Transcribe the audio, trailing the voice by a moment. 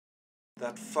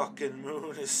That fucking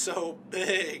moon is so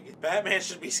big. Batman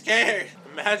should be scared.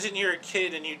 Imagine you're a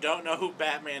kid and you don't know who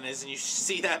Batman is and you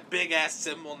see that big ass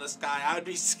symbol in the sky. I would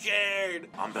be scared.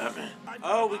 I'm Batman.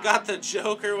 Oh, we got the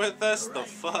Joker with us? The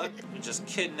fuck? We just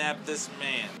kidnapped this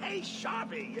man. Hey,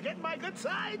 Sharpie, you getting my good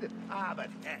side? Ah, but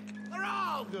heck, they're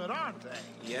all good, aren't they?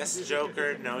 Yes,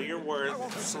 Joker, know your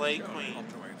worth. Slay Queen.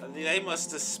 They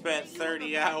must have spent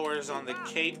 30 hours on the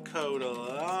Cape Code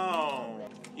alone.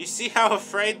 You see how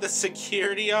afraid the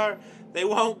security are? They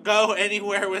won't go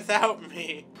anywhere without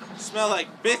me. Smell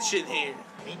like bitch in here.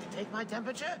 Need to take my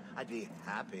temperature? I'd be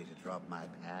happy to drop my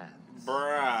pants.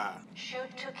 Bruh.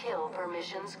 Shoot to kill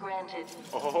permissions granted.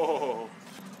 Oh.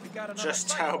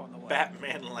 Just how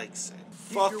Batman likes it.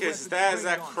 Fuck is that? Is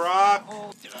that Croc?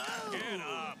 Get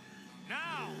up.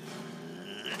 Now.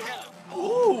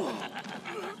 Ooh.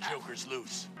 Joker's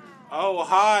loose. Oh,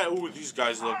 hi. Ooh, these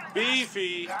guys look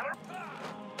beefy.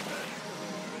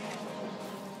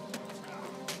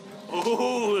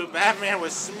 Ooh, Batman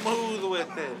was smooth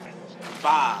with it.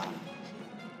 Bah.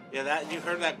 Yeah, that you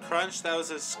heard that crunch? That was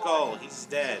his skull. He's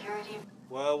dead.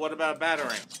 Well, what about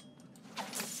Batarang?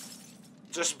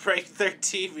 Just break their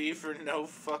TV for no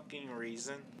fucking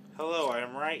reason. Hello, I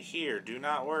am right here. Do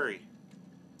not worry.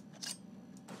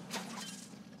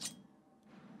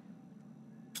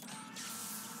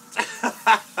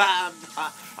 I'm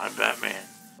Batman.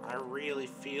 I really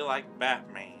feel like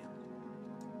Batman.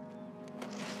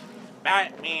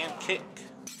 Batman kick.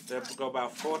 That would go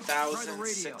about $4,000,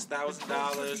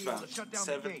 $6,000, about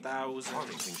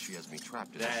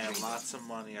 $7,000. Damn, lots of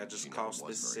money I just cost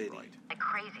this city.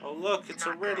 Oh look, it's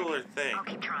a Riddler thing.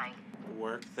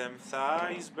 Work them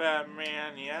thighs,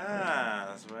 Batman.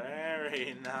 Yes,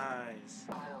 very nice.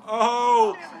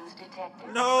 Oh!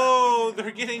 No, they're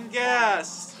getting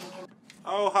gassed.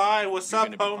 Oh, hi, what's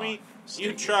up, homie?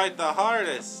 You tried the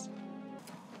hardest.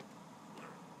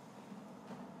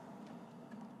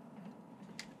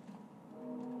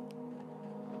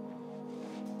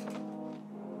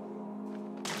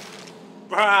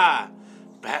 Bruh!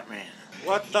 Batman.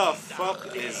 What the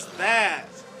fuck is that?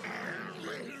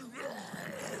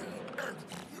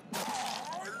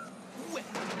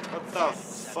 What the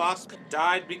fuck?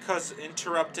 Died because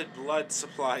interrupted blood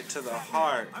supply to the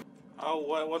heart. Oh,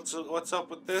 what's up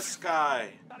with this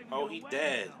guy? Oh, he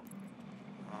dead.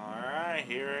 Alright,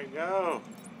 here I go.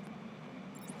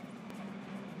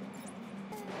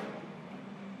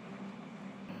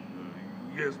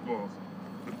 Yes, boss.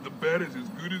 The bat is as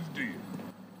good as dead.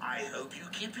 I hope you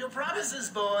keep your promises,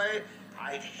 boy.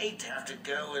 I'd hate to have to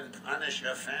go and punish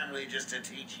your family just to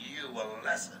teach you a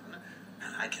lesson.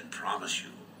 And I can promise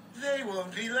you, they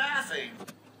won't be laughing.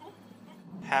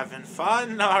 Having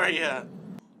fun, are ya?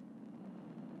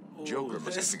 Joker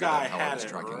must This have figured guy out how I had was it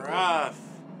tracking rough.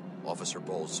 Officer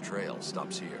Bowles' trail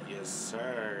stops here. Yes,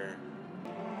 sir.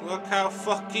 Look how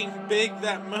fucking big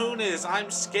that moon is.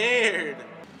 I'm scared.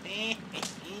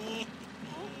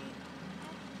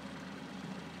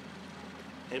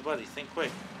 Hey, buddy, think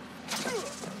quick.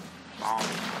 Bomb.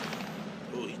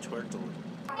 Ooh, he twerked a little.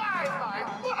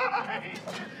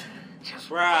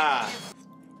 Bruh.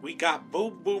 We got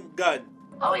Boom Boom Gun.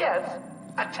 Oh, yes.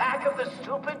 Attack of the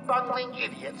stupid, bungling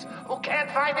idiots who can't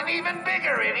find an even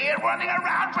bigger idiot running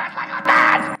around dressed like a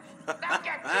bat! Now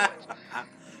get to it!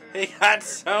 He got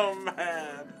so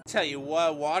mad. Tell you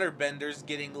what, Waterbender's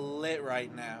getting lit right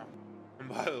now. And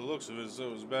by the looks of it,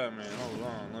 so is Batman. Hold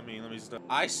on, let me start.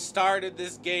 I started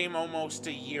this game almost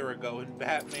a year ago, and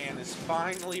Batman is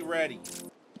finally ready.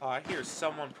 Oh, I hear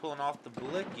someone pulling off the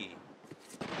blicky.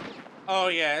 Oh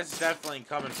yeah, it's definitely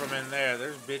coming from in there.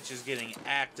 There's bitches getting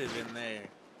active in there.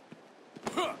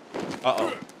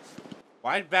 Uh-oh.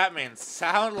 Why'd Batman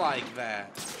sound like that?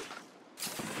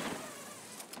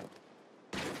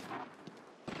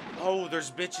 Oh,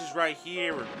 there's bitches right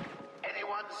here.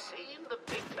 Anyone seen the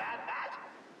big bad bat?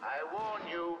 I warn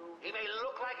you, he may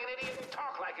look like an idiot,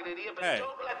 talk like an idiot, but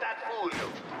don't let that fool you.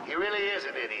 He really is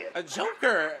an idiot. A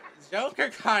Joker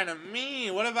kind of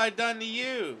mean. What have I done to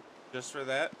you? Just for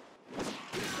that?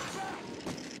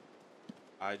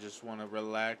 I just want to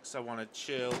relax. I want to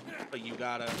chill. But you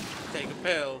gotta take a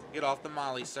pill. Get off the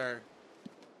molly, sir.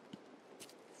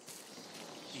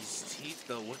 These teeth,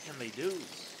 though, what can they do?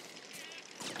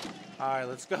 Alright,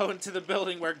 let's go into the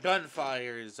building where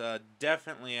gunfire is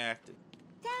definitely active.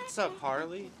 What's up,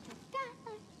 Harley?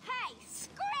 Hey,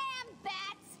 scram,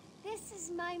 bats! This is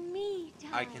my me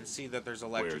time. I can see that there's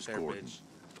electric there, bitch.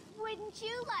 Wouldn't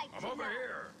you like to? I'm over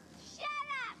here. Shut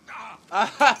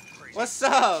up! What's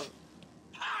up?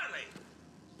 Harley!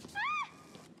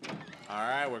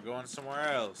 Alright, we're going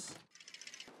somewhere else.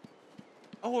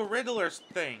 Oh, a Riddler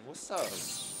thing. What's up?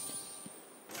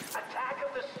 Attack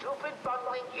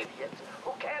idiots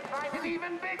who can't find an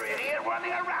even bigger idiot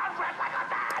running around dressed like a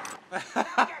dad.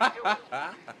 Now get to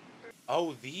it.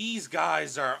 Oh, these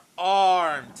guys are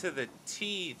armed to the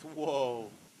teeth. Whoa.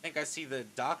 I think I see the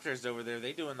doctors over there.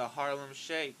 They doing the Harlem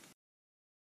Shake.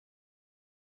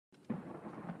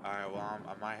 Alright, well,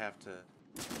 I might have to...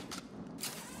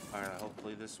 Alright,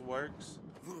 hopefully this works.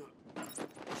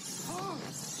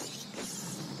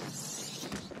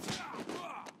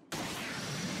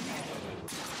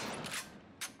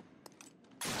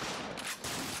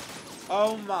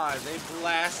 Oh my, they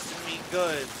blasted me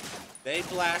good. They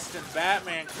blasted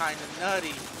Batman kind of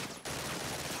nutty.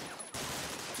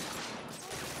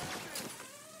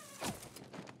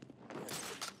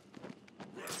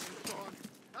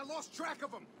 I lost track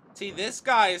of him. See, this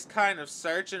guy is kind of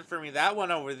searching for me. That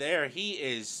one over there, he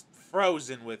is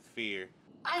frozen with fear.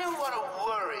 I don't want to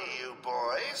worry you,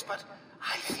 boys, but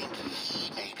I think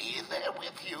he may be in there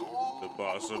with you. The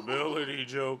possibility,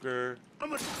 Joker. I'm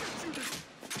gonna get you this.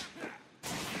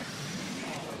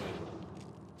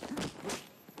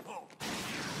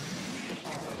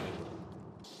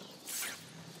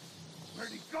 Where'd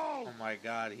he go? Oh my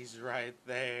god, he's right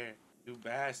there. You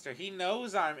bastard. He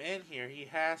knows I'm in here. He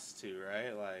has to,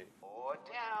 right? Like... Or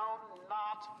down,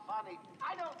 not funny.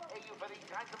 I don't pay you for these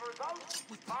kinds of results.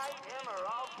 Find him or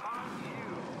I'll find you.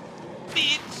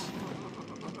 Bitch!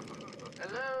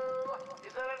 Hello?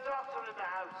 Is there a doctor in the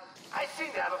house? I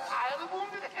seem to have a pile of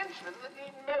wounded henchmen that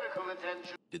need medical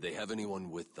attention. Did they have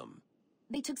anyone with them?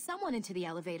 They took someone into the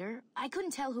elevator. I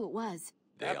couldn't tell who it was.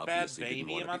 They That bad obviously didn't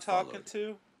baby want am to I be talking followed.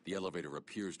 to? The elevator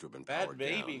appears to have been Bad powered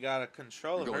baby down. got a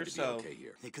control We're of going herself. to be okay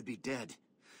here. They could be dead.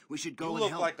 We should You go and look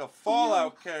help. like a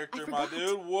Fallout I character, my forgot.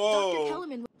 dude. Dr. Whoa.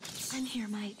 Kellerman. I'm here,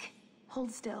 Mike.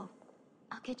 Hold still.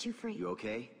 I'll get you free. You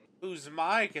okay? Who's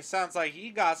Mike? It sounds like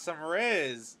he got some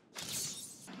riz.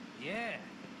 Yeah,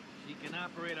 she can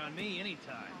operate on me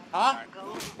anytime. Huh?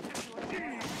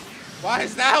 Why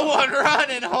is that one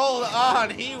running? Hold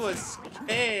on. He was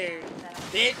scared.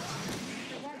 Bitch.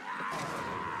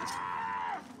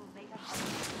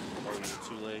 Oh, you're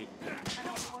too late.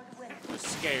 I was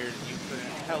scared you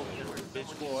couldn't help your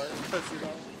bitch boy.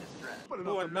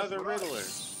 Oh, another Riddler.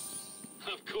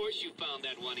 Of course you found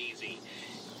that one easy.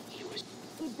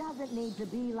 It doesn't need to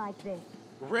be like this.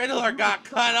 Riddler got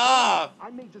cut off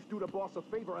I may just do the boss a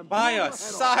favor and by blow your a head off.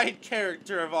 side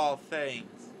character of all things.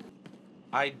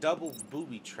 I double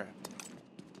booby trapped.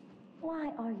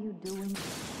 Why are you doing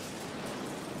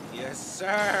Yes,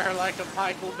 sir, like a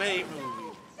Michael Bay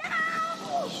movie.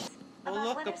 Oh,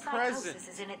 look, a present.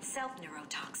 Is in itself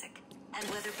neurotoxic, and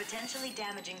whether potentially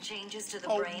damaging changes to the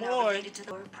Oh, brain boy. are related to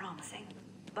the were promising.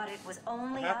 But it was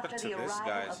only What happened after to the this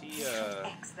arrival guy? Is of he, Patient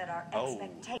X that our oh.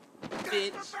 expectations.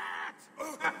 Bitch.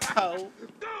 Oh.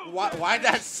 Why'd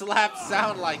that slap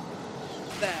sound like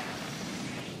that?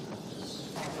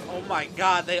 Oh my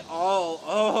god, they all...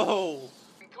 Oh.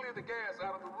 Clear the gas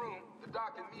out of the room. The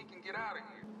doc and me can get out of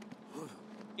here.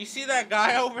 You see that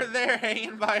guy over there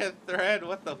hanging by a thread?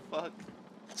 What the fuck?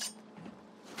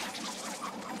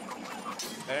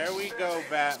 There we go, I don't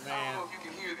Batman. know if you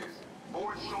can hear this.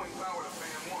 Board's showing power to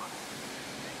fan 1.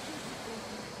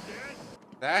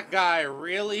 That guy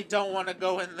really don't want to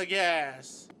go in the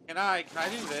gas. Can I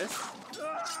do this?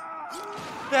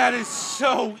 That is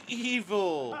so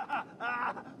evil.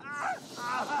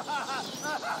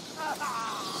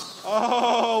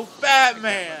 Oh,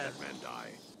 Batman. Batman die.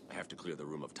 I have to clear the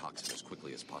room of toxin as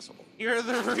quickly as possible. You're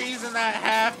the reason that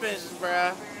happened,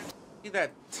 bruh. See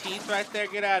that teeth right there?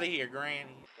 Get out of here,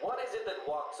 Granny. What is it that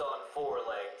walks on 4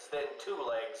 legs, then 2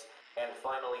 legs, and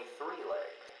finally 3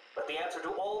 legs? But the answer to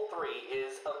all 3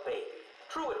 is a baby.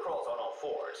 True, it crawls on all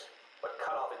 4s, but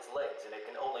cut off its legs and it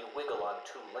can only wiggle on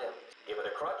 2 limbs. Give it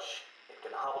a crutch, it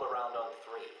can hobble around on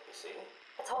 3, you see?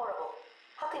 It's horrible.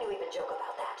 How can you even joke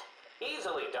about that?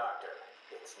 Easily, Doctor.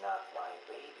 It's not my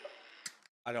baby.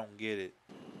 I don't get it.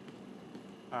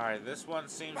 Alright, this one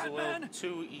seems a little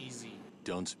too easy.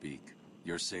 Don't speak.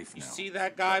 You're safe You now. see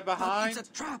that guy behind? It's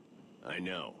a trap. I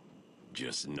know.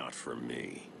 Just not for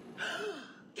me.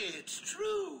 It's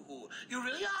true. You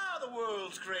really are the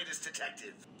world's greatest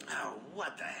detective. Oh,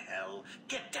 what the hell?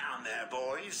 Get down there,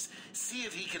 boys. See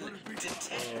if he can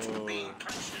detect being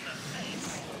punched in the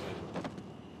face.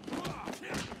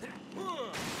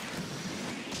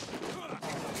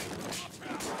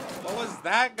 What was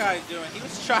that guy doing? He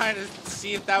was trying to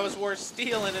see if that was worth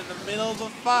stealing in the middle of a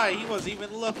fight. He wasn't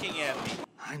even looking at me.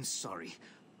 I'm sorry.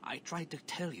 I tried to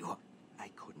tell you. I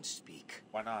couldn't speak.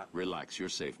 Why not? Relax, you're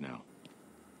safe now.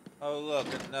 Oh, look,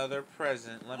 another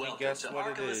present. Let me guess what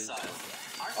it is. Our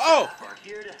Oh! staff are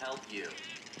here to help you.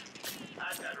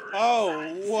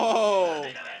 Oh, whoa.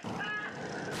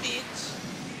 Bitch.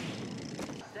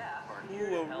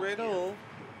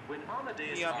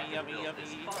 Yummy, yummy, yummy,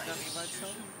 yummy, my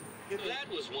tummy. That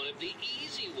was one of the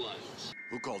easy ones.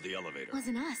 Who called the elevator?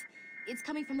 Wasn't us. It's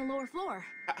coming from the lower floor.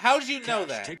 How'd you know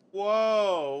that?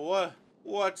 Whoa,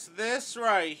 what's this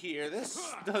right here? This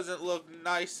doesn't look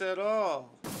nice at all.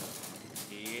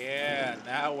 Yeah,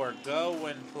 now we're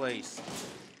going places.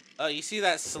 You see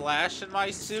that slash in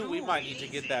my suit? We might need to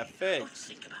get that fixed.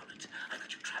 Think about it. I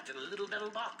got you trapped in a little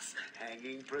metal box,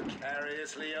 hanging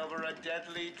precariously over a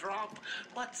deadly drop.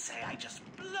 What say I just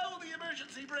blow the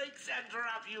emergency brakes and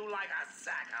drop you like a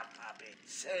sack of puppy?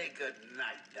 Say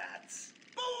goodnight, that's.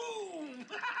 Boom!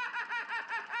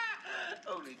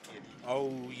 Only kidding.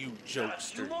 Oh, you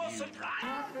jokester, You more you.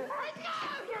 surprised?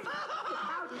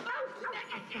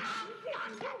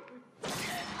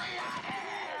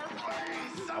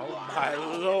 Oh my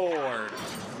lord.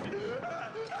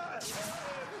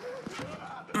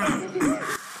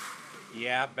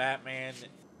 Yeah, Batman,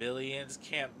 billions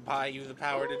can't buy you the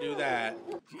power to do that.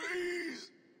 Please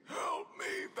help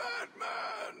me,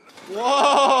 Batman.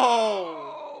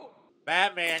 Whoa!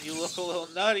 Batman, you look a little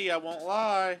nutty, I won't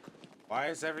lie. Why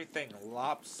is everything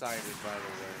lopsided, by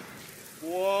the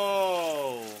way?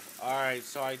 Whoa! Alright,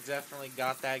 so I definitely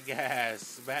got that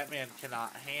gas. Batman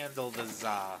cannot handle the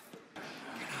za.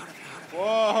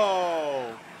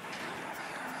 Whoa!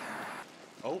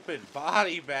 Open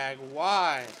body bag,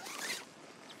 why?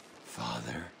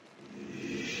 Father,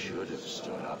 you should have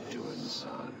stood up to him,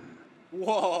 son.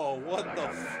 Whoa, what the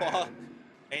fuck?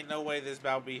 Ain't no way this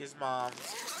about to be his mom.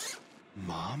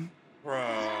 Mom? Bro.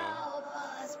 Help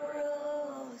us,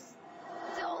 Bruce.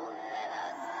 Don't let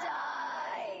us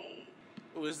die.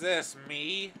 Who is this?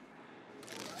 Me?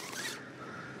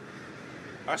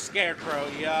 Our Scarecrow,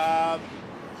 yup.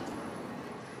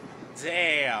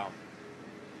 Damn.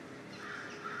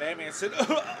 Batman said,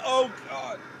 oh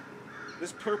god.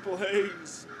 This purple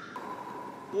haze.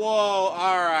 Whoa,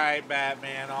 alright,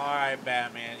 Batman. Alright,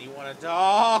 Batman. You want to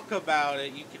talk about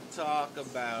it? You can talk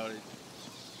about it.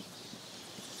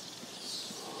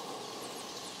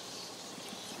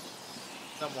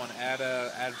 Someone add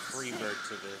Freebird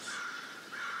to this.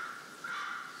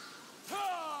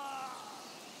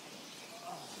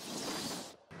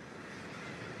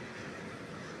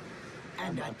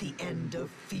 And at the end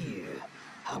of fear,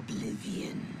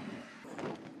 oblivion.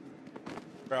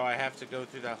 Bro, I have to go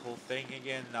through that whole thing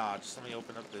again? Nah, just let me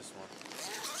open up this one.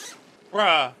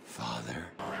 Bruh. Father.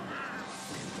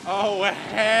 Oh,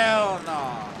 hell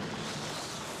no.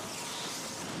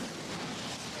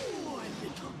 Poor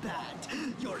little bat,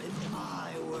 you're in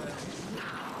my world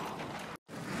now.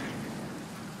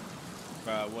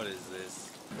 Bruh, what is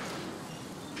this?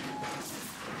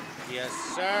 Yes,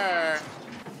 sir.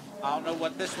 I don't know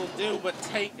what this will do, but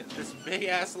take this big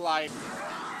ass life.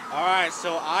 Alright,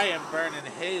 so I am burning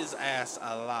his ass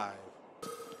alive.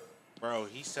 Bro,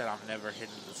 he said I'm never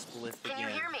hitting the spliff again. Can you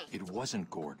hear me? It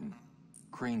wasn't Gordon.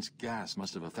 Crane's gas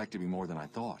must have affected me more than I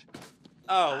thought.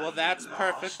 Oh, well that's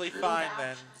perfectly fine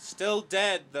then. Still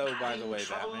dead though, by the way,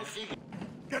 Batman.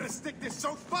 Gonna stick this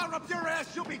so far up your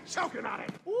ass you'll be choking on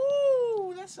it.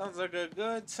 Woo, that sounds like a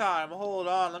good time. Hold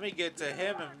on, let me get to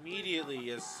him immediately,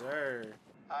 yes sir.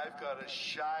 I've got a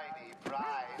shiny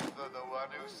prize for the one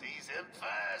who sees him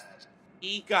first.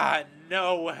 He got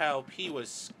no help. He was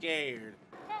scared.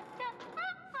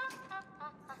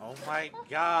 Oh my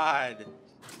god.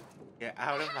 Get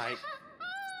out of my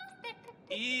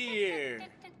ear.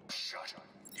 Shut up.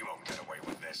 You won't get away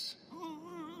with this.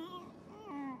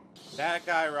 That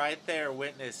guy right there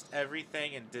witnessed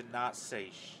everything and did not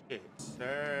say shit.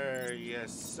 Sir,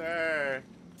 yes sir.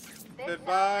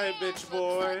 Goodbye, bitch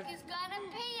boy. Looks like he's gonna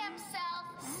pee himself.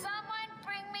 Someone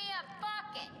bring me a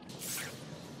bucket.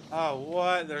 Oh,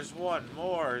 what? There's one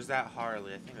more. Is that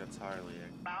Harley? I think that's Harley.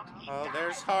 Oh,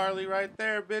 there's Harley right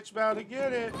there. Bitch about to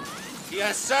get it.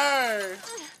 Yes, sir.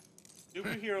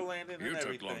 Superhero landing and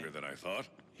everything. You took longer than I thought.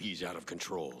 He's out of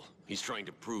control. He's trying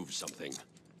to prove something.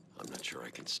 I'm not sure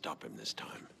I can stop him this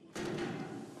time.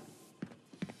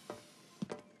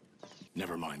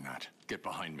 Never mind that. Get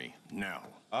behind me, now.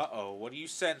 Uh-oh, what do you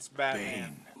sense,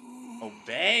 Batman? Bane. Oh,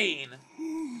 Bane?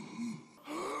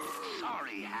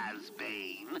 Sorry,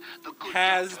 Has-Bane. The good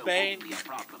Has doctor Bane? won't be a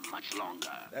problem much longer.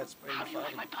 That's pretty How do you like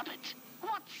funny. my puppet?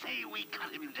 What say we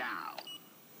cut him down?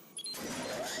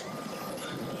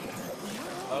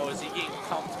 Oh, is he getting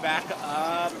pumped back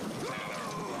up?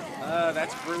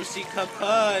 That's Brucey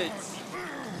kaput.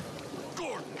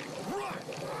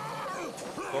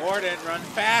 Gordon, run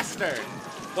faster.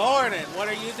 Gordon, what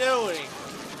are you doing?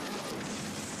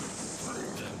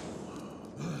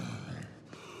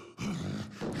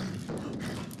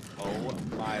 Oh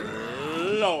my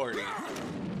lordy.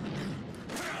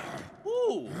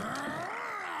 Woo.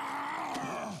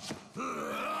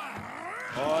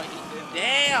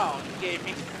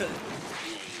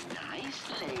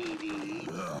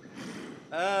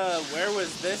 where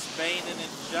was this Bane in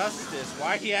Injustice?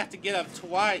 Why'd he have to get up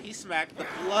twice? He smacked the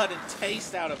blood and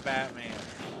taste out of Batman.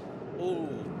 Ooh.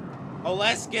 Oh,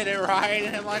 let's get it right.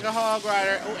 Him like a hog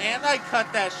rider. Oh, and I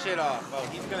cut that shit off. Oh,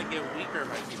 he's gonna get weaker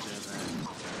if I keep doing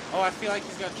that. Oh, I feel like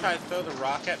he's gonna try to throw the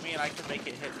rock at me and I can make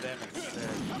it hit them instead.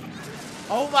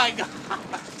 Oh my god.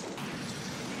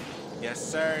 Yes,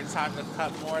 sir. Time to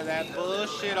cut more of that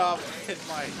bullshit off with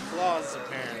my claws,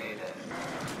 apparently.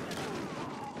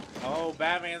 Oh,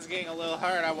 Batman's getting a little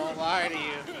hurt. I won't lie to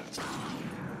you.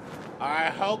 I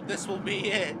hope this will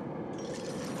be it.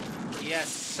 Yes,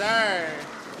 sir.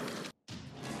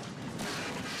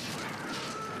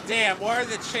 Damn, what are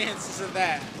the chances of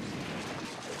that?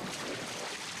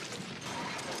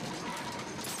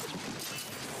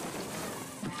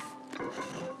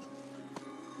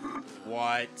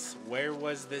 What? Where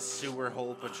was this sewer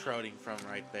hole protruding from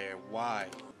right there? Why?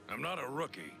 I'm not a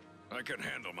rookie. I can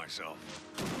handle myself.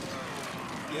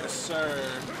 Yes, sir.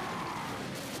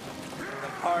 The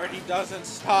party doesn't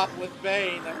stop with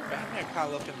Bane. That Batman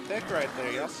kind of looking thick right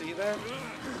there. Y'all see that?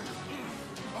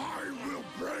 I will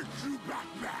break you,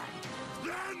 Batman.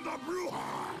 Then the Bruja.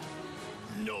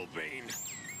 No, Bane.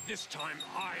 This time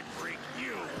I break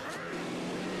you.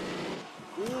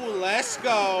 Ooh, let's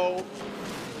go.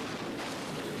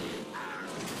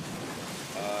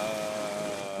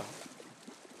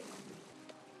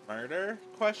 Murder?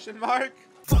 Question mark?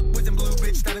 Fuck with them blue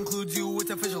bitch, that includes you. It's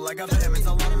official. I got diamonds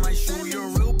all on my shoe. You're a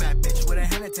real bad bitch with a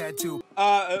henna tattoo.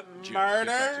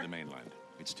 Murder?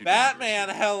 Batman,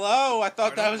 hello. I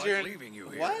thought that was your.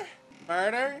 What?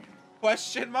 Murder?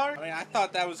 Question mark? I mean, I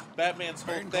thought that was Batman's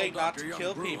whole thing, not to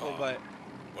kill people, but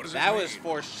that was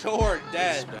for sure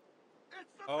dead.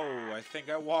 Oh, I think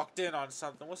I walked in on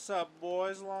something. What's up,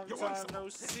 boys? Long time no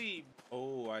see.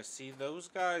 Oh, I see those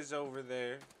guys over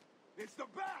there. It's the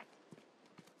bat.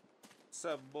 What's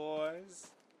up, boys?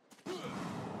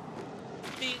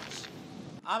 Beach.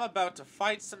 I'm about to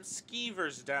fight some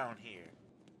skeevers down here.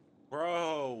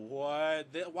 Bro, what?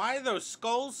 Why are those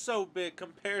skulls so big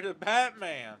compared to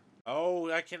Batman? Oh,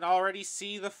 I can already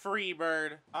see the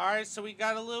Freebird. Alright, so we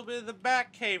got a little bit of the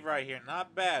Batcave right here.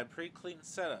 Not bad. Pretty clean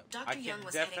setup. I can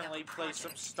definitely play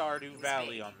some Stardew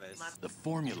Valley on this. The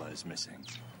formula is missing.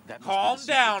 Calm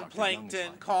down,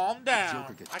 Plankton. Calm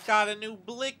down. I got a new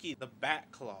blicky, the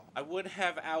Batclaw. I would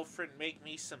have Alfred make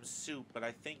me some soup, but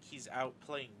I think he's out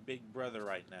playing Big Brother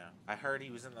right now. I heard he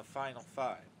was in the final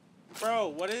 5. Bro,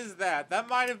 what is that? That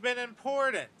might have been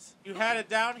important. You had it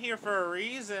down here for a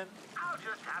reason. I'll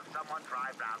just have someone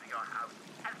drive round to your house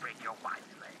and break your wife's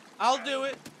leg. I'll do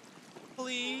it.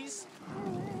 Please.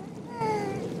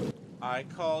 I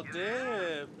call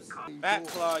dibs.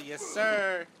 Batclaw, yes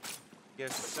sir.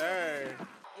 Yes sir.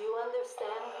 You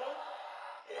understand me?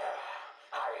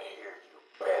 Yeah, I hear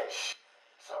you, bitch.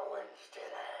 So when's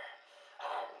dinner?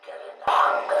 I'm getting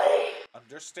hungry.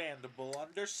 Understandable,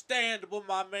 understandable,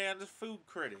 my man, the food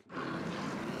critic.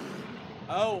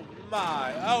 Oh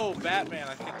my, oh Batman,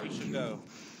 I think we should go.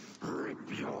 Rip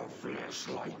your flesh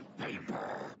like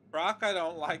paper. Brock, I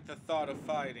don't like the thought of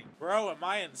fighting. Bro, am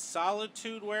I in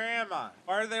solitude? Where am I?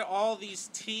 Why are there all these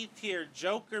teeth here?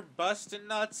 Joker busting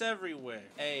nuts everywhere.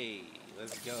 Hey,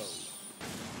 let's go.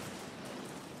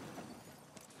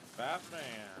 Batman,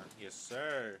 yes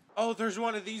sir. Oh, there's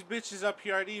one of these bitches up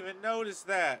here. I didn't even notice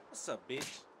that. What's up,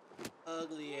 bitch?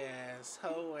 Ugly ass,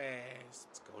 hoe ass.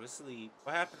 Let's go to sleep.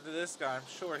 What happened to this guy? I'm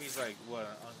sure he's like, what,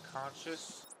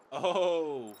 unconscious?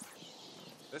 Oh,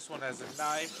 this one has a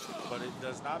knife, but it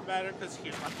does not matter because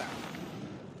here's my knife.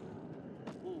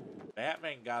 Ooh,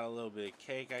 Batman got a little bit of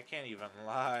cake. I can't even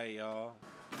lie, y'all.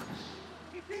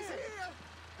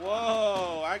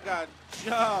 Whoa, I got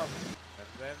jumped. And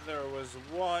then there was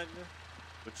one,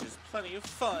 which is plenty of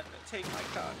fun. Take my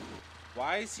cotton.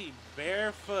 Why is he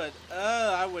barefoot?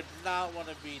 I would not want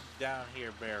to be down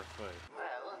here barefoot.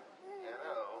 Well, you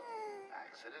know,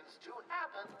 accidents do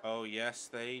happen. Oh, yes,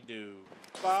 they do.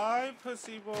 Bye,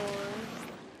 pussy boy.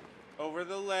 Over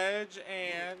the ledge,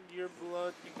 and your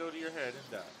blood can go to your head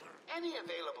and die. Any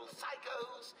available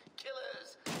psychos,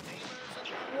 killers, gamers,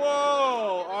 and...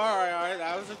 Whoa! Alright,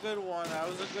 that was a good one. That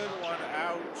was a good one.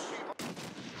 Ouch.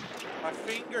 My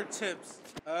fingertips.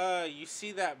 You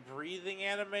see that breathing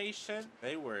animation?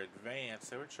 They were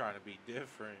advanced. They were trying to be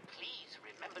different. Please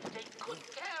remember to take good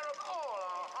care of all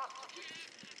our hostages.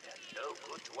 They're no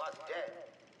good to us dead.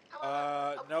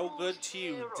 No good to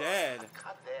you dead.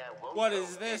 What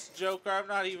is this, Joker? I'm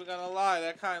not even gonna lie.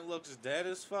 That kind of looks dead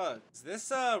as fuck. Is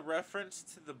this a reference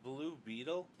to the Blue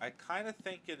Beetle? I kind of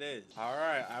think it is.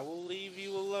 Alright, I will leave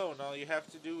you alone. All you have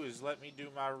to do is let me do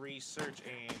my research,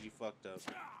 and you fucked up.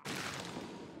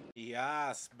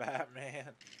 Yes, Batman.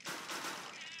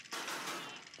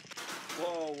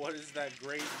 Whoa, what is that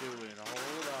grate doing?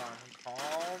 Hold on,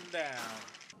 calm down.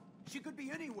 She could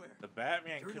be anywhere. The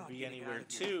Batman could be anywhere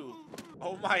too.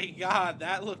 Oh my god,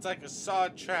 that looked like a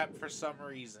sawed trap for some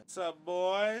reason. What's up,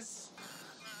 boys?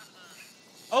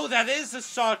 Oh, that is a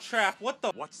saw trap. What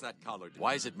the? What's that collar?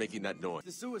 Why is it making that noise?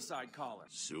 The suicide collar.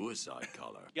 Suicide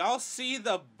collar. Y'all see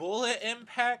the bullet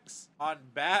impacts on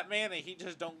Batman and he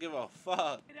just don't give a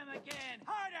fuck. Hit him again.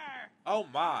 Harder. Oh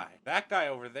my. That guy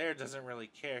over there doesn't really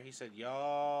care. He said,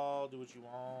 y'all do what you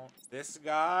want. This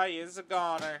guy is a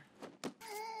goner.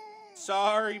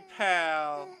 Sorry,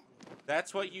 pal.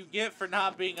 That's what you get for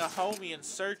not being a homie and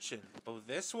searching. Oh,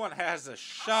 this one has a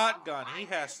shotgun. He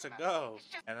has to go.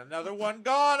 And another one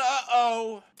gone.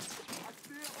 Uh-oh.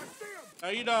 No,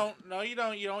 you don't. No, you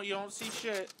don't. You don't see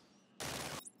shit.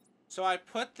 So I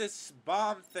put this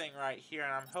bomb thing right here,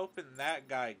 and I'm hoping that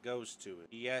guy goes to it.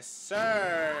 Yes,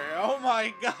 sir. Oh,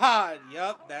 my God.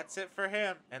 Yup, that's it for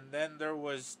him. And then there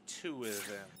was two of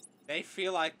them. They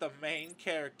feel like the main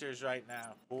characters right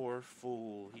now. Poor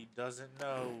fool. He doesn't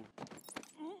know.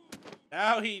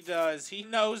 Now he does. He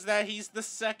knows that he's the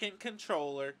second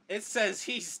controller. It says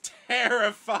he's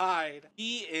terrified.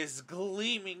 He is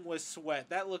gleaming with sweat.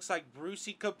 That looks like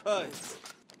Brucey kaput.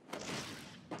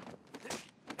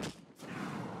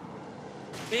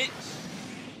 Bitch.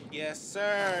 Yes,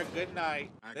 sir. Good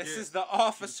night. This is the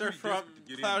officer from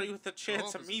Cloudy with a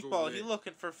Chance of Meatball. He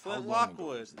looking for Flint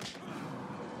Lockwood.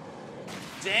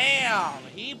 Damn,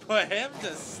 he put him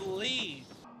to sleep.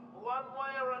 One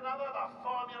way or another, the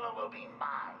formula will be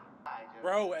mine.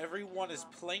 Bro, everyone is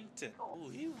plankton. Oh,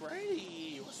 he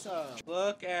ready. What's up?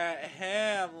 Look at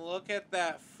him. Look at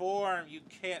that form. You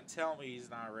can't tell me he's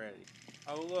not ready.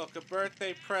 Oh, look, a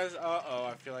birthday present. Uh-oh,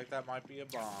 I feel like that might be a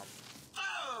bomb.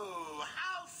 Oh,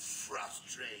 how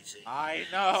frustrating. I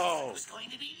know. It was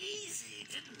going to be easy,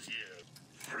 didn't you?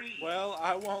 3. Well,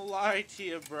 I won't lie to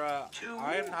you, bruh. 2.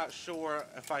 I am not sure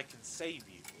if I can save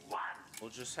you. 1.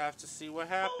 We'll just have to see what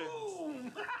happens.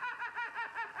 Boom.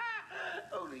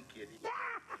 Only kidding.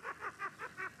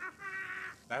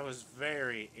 That was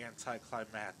very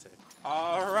anticlimactic.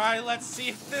 All right, let's see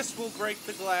if this will break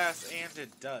the glass, and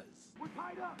it does. We're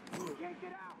tied up. We can't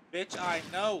get out. Bitch, I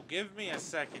know. Give me a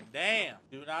second. Damn.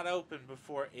 Do not open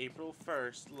before April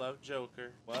 1st. Love,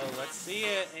 Joker. Well, let's see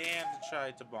it and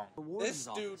try to bonk. This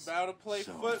dude about to play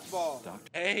football.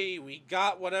 Hey, we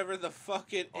got whatever the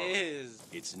fuck it is.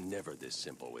 It's never this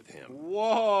simple with him.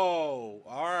 Whoa.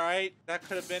 All right. That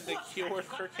could have been the cure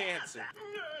for cancer.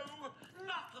 No,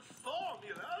 not the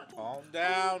formula. Calm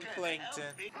down,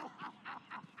 Plankton.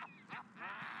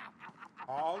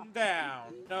 Calm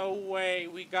down. No way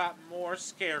we got more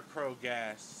scarecrow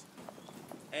gas.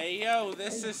 Hey, yo,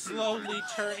 this is slowly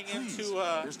turning into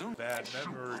a bad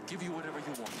memory. I'll give you whatever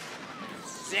you want.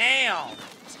 Damn!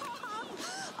 Tom!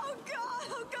 Oh,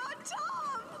 God,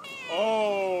 Tom!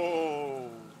 Oh!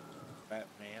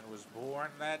 Batman was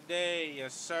born that day,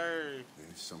 yes, sir.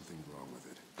 There's something wrong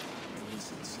with it.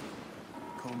 Innocence.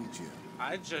 Call me Jim.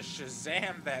 I just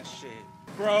Shazammed that shit.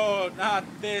 Bro, not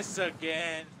this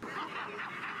again.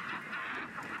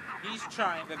 He's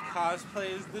trying to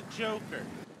cosplay as the Joker.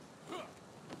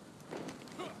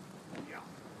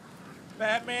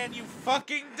 Batman, you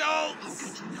fucking don't!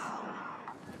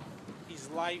 He's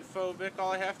light phobic.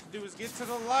 All I have to do is get to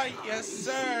the light. Yes,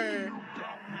 sir.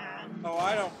 Oh,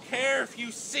 I don't care if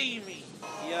you see me.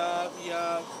 Yup.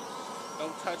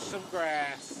 Go touch some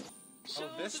grass. Oh,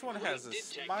 this one has a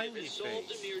smiley face.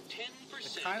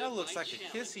 It kind of looks like a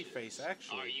kissy face,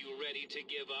 actually. Are you ready to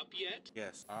give up yet?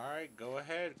 Yes. Alright, go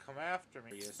ahead. Come after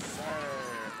me. Yes,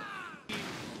 sir.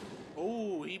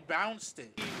 Oh, he bounced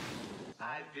it.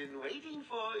 I've been waiting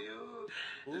for you.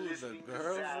 Ooh, Listening the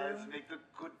girls' to sounds room? make the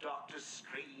good doctor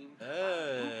scream.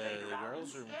 The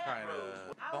girls' room kind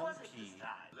of How was it funky. this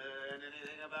time? Learn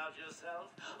anything about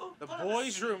yourself? Oh, The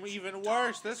boys' room even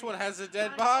worse. This one has a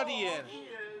dead body in.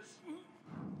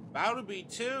 About to be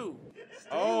 2.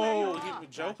 Oh,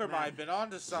 Joker might have been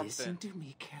onto something. Listen to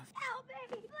me carefully. Help me!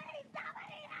 Please,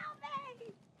 somebody help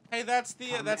me! Hey, that's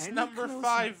Come that's any number closer.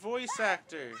 5 voice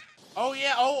actor. Oh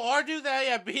yeah. Oh, or do that.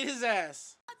 Yeah, beat his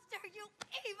ass. Monster, you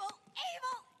evil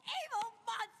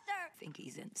monster! I think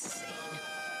he's insane.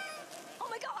 Oh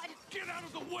my God! Get out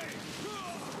of the way!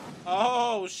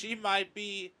 Oh, she might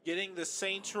be getting the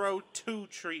Saints Row 2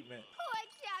 treatment. Poor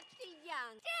Dr.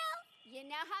 Young. Still, you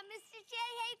know how Mr. J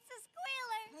hates a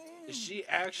squealer. Is she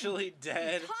actually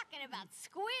dead? Talking about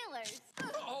squealers.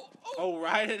 Oh,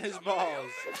 right in his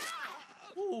balls.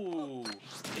 Ooh,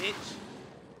 bitch.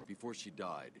 Before she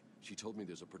died, She told me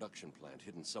there's a production plant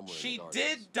hidden somewhere in She the gardens.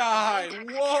 did die!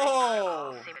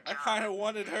 Whoa! I kind of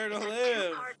wanted her to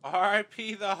live.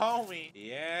 R.I.P. the homie.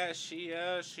 Yeah,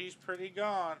 she's pretty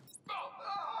gone.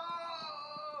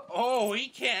 Oh, he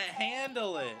can't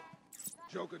handle it.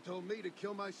 Joker told me to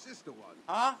kill my sister once.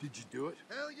 Huh? Did you do it?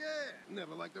 Hell yeah.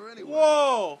 Never liked her anyway.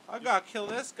 Whoa! I gotta kill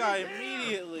this guy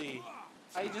immediately.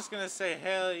 Are you just gonna say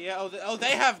hell yeah? Oh,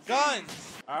 they have guns!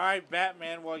 Alright,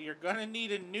 Batman, well, you're gonna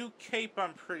need a new cape,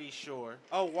 I'm pretty sure.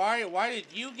 Oh, why did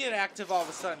you get active all of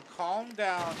a sudden? Calm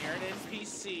down, you're an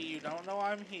NPC, you don't know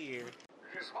I'm here.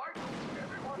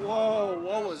 Whoa,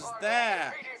 what was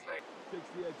that? Takes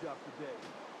the edge off today.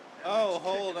 Oh,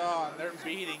 hold on, they're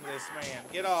beating this man.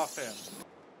 Get off him.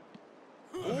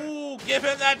 Ooh, give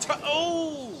him that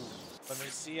ooh! Let me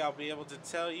see, I'll be able to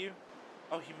tell you.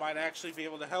 Oh, he might actually be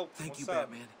able to help. Thank you, What's up?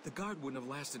 Batman. The guard wouldn't have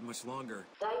lasted much longer.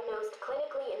 Diagnosed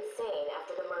clinically insane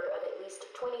after the murder of at least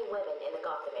 20 women in the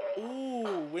Gotham area.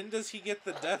 Ooh, when does he get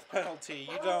the death penalty?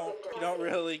 You don't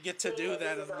really get to do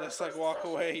that and just like walk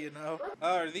away, you know?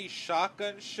 Are these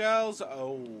shotgun shells?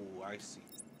 Oh, I see.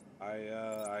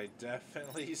 I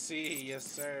definitely see, yes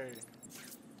sir.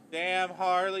 Damn,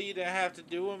 Harley, you didn't have to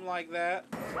do him like that.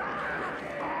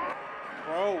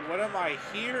 Bro, what am I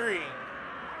hearing?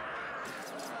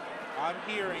 I'm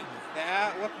hearing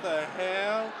that. What the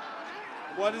hell?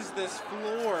 What is this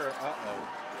floor? Uh-oh.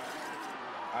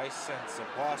 I sense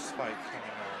a boss fight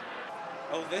coming on.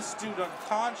 Oh, this dude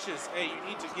unconscious. Hey, you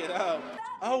need to get up.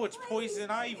 Oh, it's Poison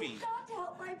Ivy.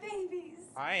 Help my babies.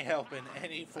 I ain't helping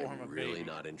any form I'm of really baby.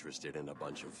 not interested in a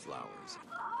bunch of flowers.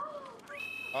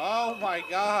 Oh my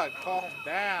god, calm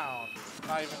down.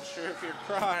 Not even sure if you're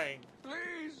crying.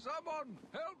 Please, someone,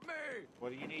 help me!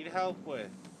 What do you need help with?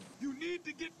 You need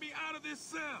to get me out of this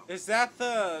cell. Is that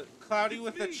the Cloudy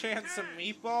with a Chance of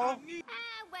Meatball?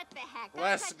 What the heck?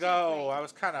 Let's go. I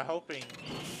was kind of hoping.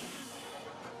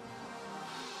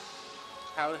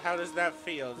 How does that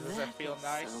feel? Does that feel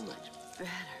nice? So much better.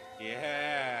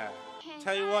 Yeah.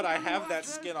 Tell you what, I have that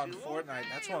skin on Fortnite.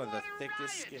 That's one of the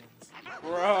thickest skins.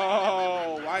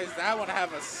 Bro, why does that one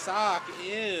have a sock?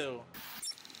 Ew.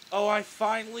 Oh, I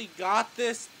finally got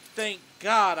this. Thank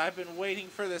God. I've been waiting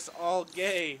for this all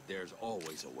game. There's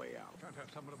always a way out.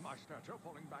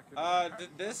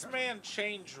 Did this man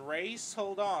change race?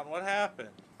 Hold on, what happened?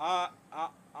 I'm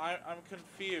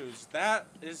confused. That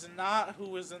is not who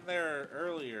was in there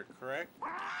earlier, correct?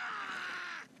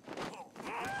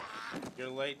 You're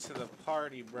late to the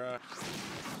party, bruh.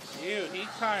 Ew, he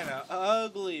kinda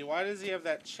ugly. Why does he have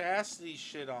that chastity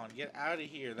shit on? Get out of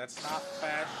here. That's not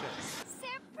fashion.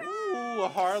 Ooh, a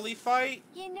Harley fight?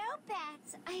 You know,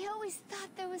 Bats, I always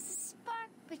thought there was a spark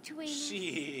between us.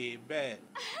 She bet.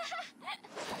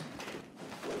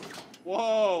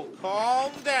 Whoa,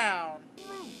 calm down.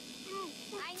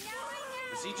 I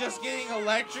know. Is he just getting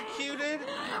electrocuted?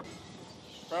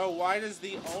 Bro, why does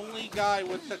the only guy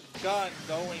with the gun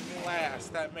going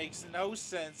last? That makes no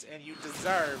sense, and you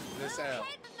deserve this L.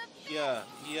 Yeah,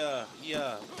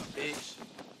 bitch.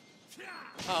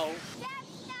 Oh.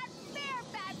 That's not fair,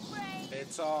 Bat Brain.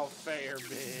 It's all fair,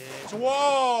 bitch.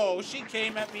 Whoa! She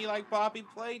came at me like Bobby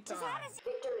Playtime.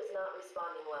 Victor is not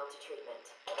responding well to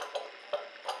treatment.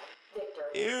 Victor.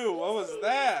 Ew, what was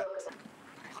that?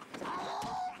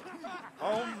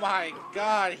 Oh my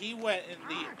god, he went in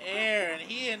the air and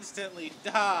he instantly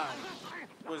died.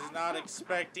 Was not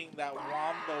expecting that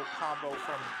wombo combo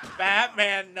from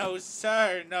Batman. No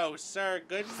sir, no sir.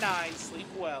 Good night, sleep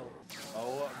well.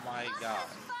 Oh my god.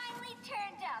 Finally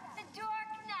turned up, the Dork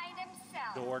Knight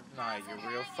himself. Dork Knight,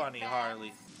 you're real funny,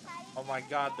 Harley. Oh my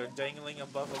god, they're dangling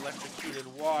above electrocuted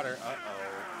water.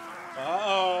 Uh-oh.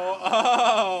 Uh-oh.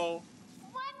 Oh!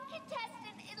 One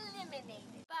contestant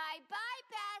eliminated. Bye-bye,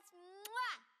 Bats.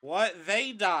 Mwah! What?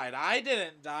 They died. I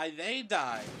didn't die. They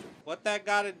died. What that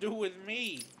got to do with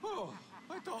me? Oh,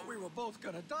 I thought we were both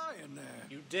gonna die in there.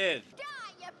 You did.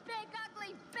 Die, you big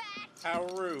ugly bat! How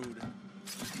rude.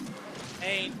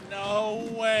 Ain't no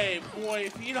way. Boy,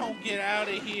 if you don't get out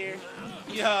of here.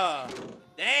 Yeah.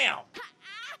 Damn.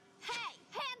 Hey,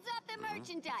 hands off the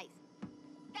merchandise.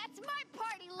 That's my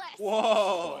party list.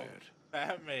 Whoa.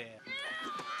 Batman.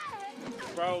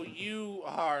 Bro, you,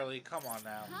 Harley, come on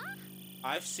now. Huh?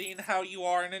 I've seen how you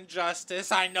are in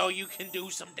Injustice. I know you can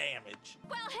do some damage.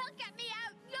 Well, he'll get me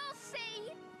out. You'll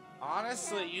see.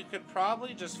 Honestly, you could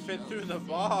probably just fit through the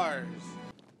bars.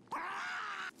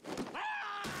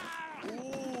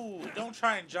 Ooh, don't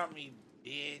try and jump me,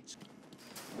 bitch.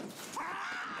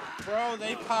 Bro,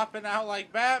 they popping out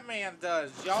like Batman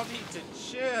does. Y'all need to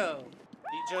chill.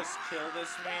 He just killed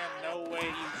this man? No way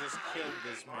he just killed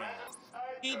this man.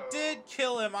 He did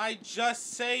kill him. I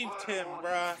just saved him,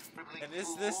 bruh. And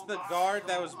is this the guard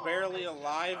that was barely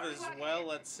alive as well?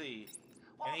 Let's see.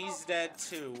 And he's dead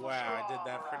too. Wow, I did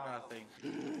that for nothing.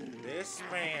 This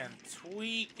man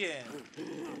tweaking.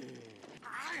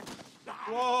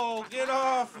 Whoa, get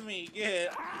off me.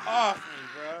 Get off me,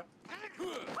 bruh.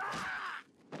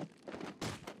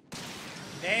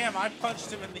 Damn, I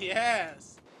punched him in the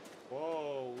ass.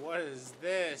 Whoa, what is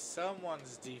this?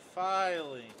 Someone's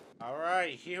defiling.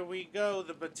 Alright, here we go.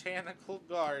 The botanical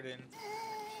garden.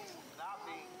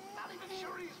 Not even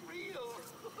sure he's real.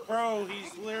 Bro,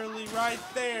 he's literally right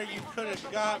there. You could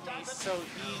have got me so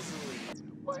easily.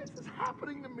 Why is this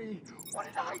happening to me? What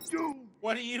did I do?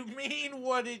 What do you mean,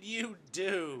 what did you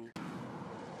do?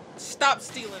 Stop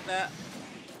stealing that.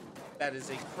 That is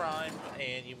a crime,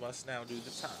 and you must now do the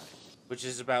time. Which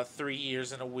is about 3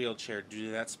 years in a wheelchair due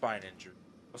to that spine injury.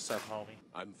 What's up, homie?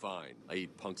 I'm fine. I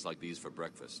eat punks like these for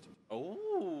breakfast.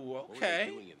 Oh,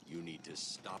 okay. You need to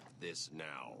stop this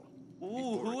now.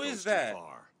 Ooh, who is that?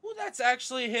 Ooh, that's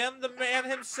actually him, the man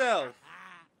himself.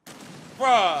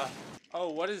 Bruh. Oh,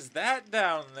 what is that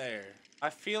down there? I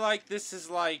feel like this is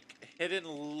like hidden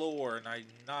lore and I'm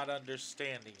not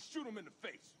understanding. Shoot him in the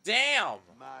face. Damn.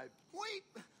 Wait,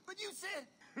 but you said...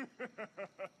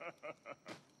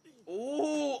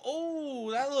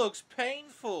 Ooh, that looks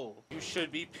painful. You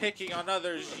should be picking on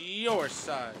others your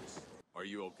size. Are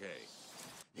you okay?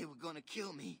 They were gonna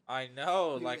kill me. I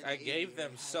know, like I gave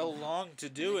them so long to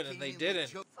do it and they didn't.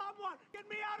 Someone, get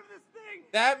me out of this thing.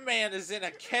 That man is in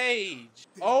a cage.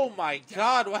 Oh my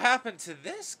god, what happened to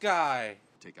this guy?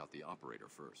 Take out the operator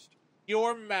first.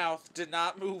 Your mouth did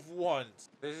not move once.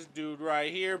 This dude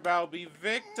right here about to be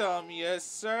victim. Yes,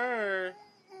 sir.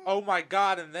 Oh my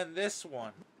god, and then this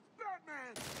one.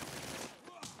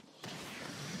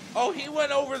 Oh, he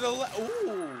went over the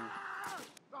ooh.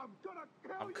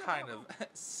 I'm kind of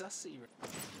sussy.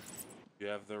 You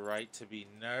have the right to be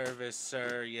nervous,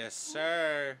 sir. Yes,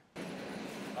 sir.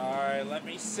 Alright, let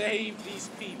me save these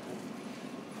people.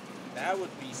 That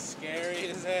would be scary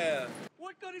as hell.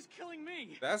 What good is killing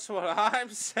me? That's what I'm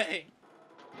saying.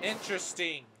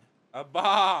 Interesting. A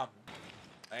bomb.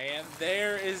 And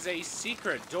there is a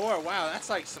secret door. Wow, that's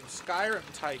like some Skyrim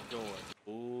type door.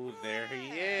 Ooh, there he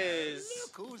is.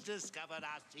 Look who's discovered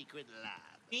our secret lab.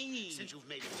 Since you've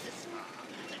made it this far,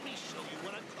 let me show you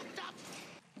what I've cooked up.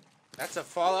 That's a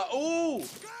fallout. Ooh!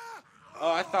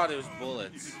 Oh, I thought it was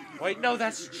bullets. Wait, no,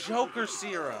 that's Joker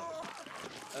serum.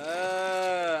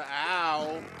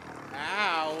 Ow.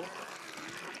 Ow.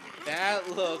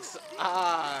 That looks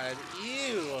odd.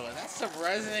 Ew, that's some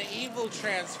Resident Evil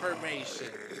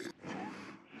transformation.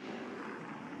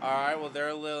 Alright, well, they're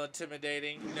a little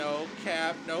intimidating. No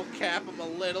cap, I'm a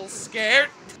little scared.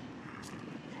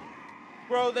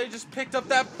 Bro, they just picked up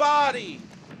that body.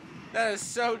 That is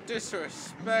so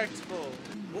disrespectful.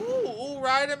 Ooh,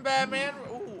 Rhydian, Batman.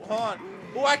 Ooh, hold on.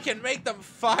 Ooh, I can make them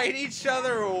fight each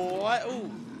other or what?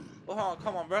 Ooh. Hold on,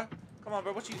 come on, bro. Come on,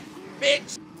 bro. What you...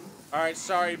 Bitch! Alright,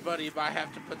 sorry, buddy, but I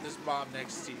have to put this bomb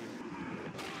next to you.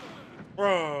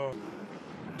 Bro.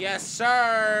 Yes,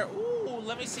 sir. Ooh,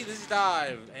 let me see this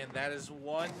dive. And that is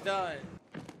one done.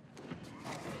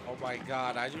 Oh my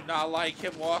god, I do not like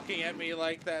him walking at me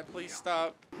like that. Please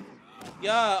stop.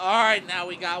 Yeah, alright, now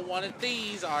we got one of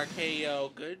these.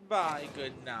 RKO. Goodbye,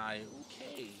 good night.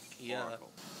 Okay, yeah.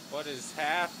 What is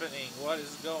happening? What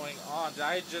is going on? Did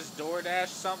I just DoorDash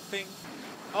something?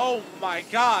 Oh my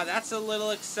god, that's a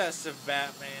little excessive,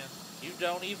 Batman. You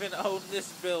don't even own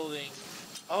this building.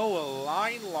 Oh, a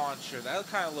line launcher. That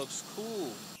kind of looks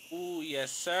cool. Ooh,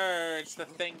 yes, sir. It's the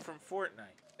thing from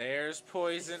Fortnite. There's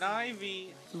Poison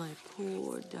Ivy. My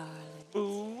poor darling.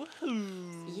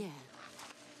 Boo-hoo. Yeah.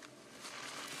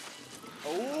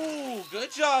 Oh,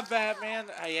 good job, Batman.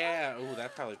 Yeah. Ooh,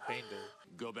 that probably pained her.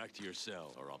 Go back to your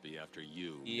cell, or I'll be after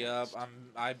you. Yep,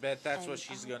 I bet that's what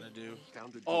she's gonna do.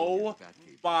 Oh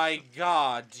my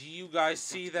god, do you guys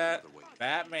see that?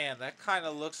 Batman, that kind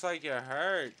of looks like it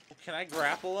hurt. Can I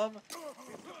grapple him?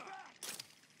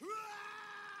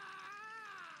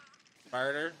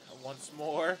 Murder, once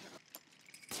more.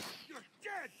 You're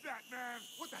dead, Batman!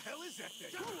 What the hell is that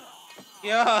thing?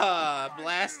 Yeah,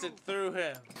 blasted through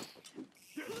him.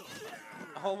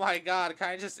 Oh my god, can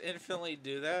I just infinitely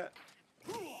do that?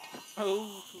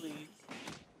 Oh, please.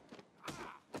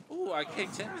 Ooh, I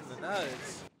kicked him in the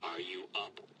nuts. Are you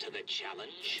up to the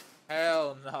challenge?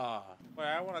 Hell nah. Wait,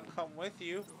 I want to come with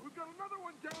you. We've got another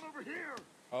one down over here.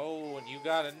 Oh, and you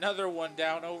got another one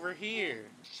down over here.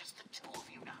 It's just the two of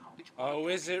you now. Oh,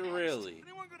 is it really?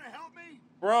 Anyone gonna help me?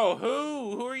 Bro,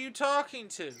 who? Who are you talking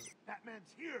to?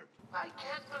 Batman's here. I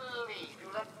can't believe you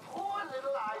left poor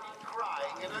little Ivy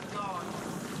crying in a garden.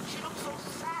 She looks so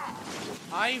sad.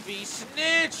 Ivy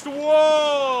snitched!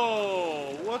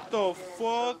 Whoa! What the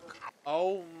fuck?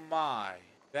 Oh my.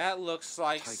 That looks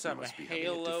like some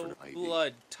Halo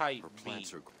blood type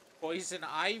beat. Poison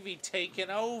Ivy taking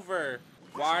over.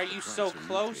 Why are you so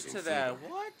close to that?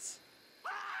 What?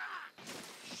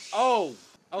 Oh!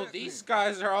 Oh, these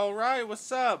guys are alright. What's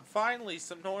up? Finally,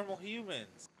 some normal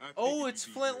humans. Oh, it's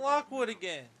Flint Lockwood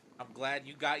again. I'm glad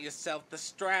you got yourself the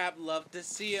strap. Love to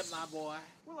see it, my boy.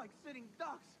 We're like sitting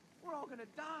ducks. We're all gonna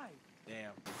die.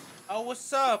 Damn. Oh,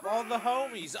 what's up? All the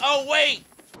homies. Oh, wait!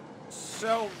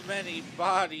 So many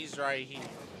bodies right here.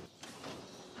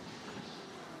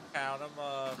 Count them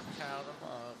up. Count them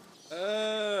up.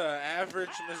 Average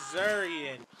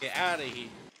Missourian. Get out of here.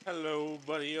 Hello,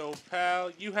 buddy, old pal.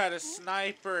 You had a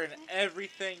sniper and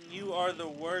everything. You are the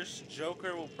worst.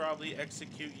 Joker will probably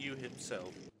execute you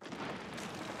himself.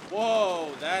 Whoa,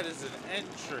 that is an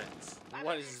entrance.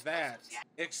 What is that?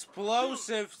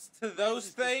 Explosives to those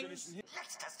things?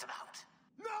 Let's test him out.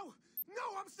 No! No,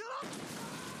 I'm still up!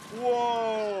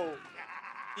 Whoa!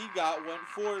 He got one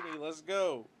for me. Let's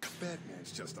go.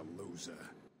 Batman's just a loser.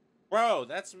 Bro,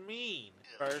 that's mean.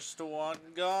 First one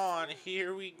gone.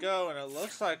 Here we go. And it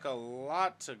looks like a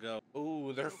lot to go.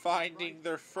 Ooh, they're finding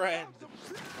their friend. Look,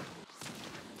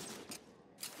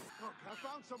 I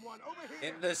found someone over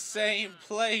here. In the same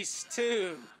place,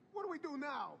 too. What do we do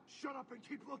now? Shut up and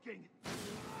keep looking.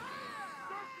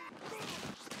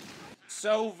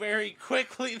 So very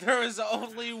quickly, there is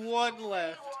only one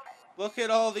left. Look at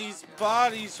all these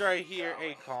bodies right here.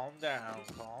 Hey, calm down,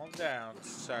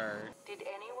 sir. Did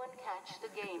anyone catch the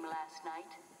game last night?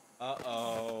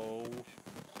 Uh-oh.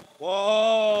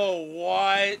 Whoa,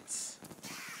 what?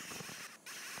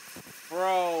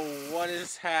 Bro, what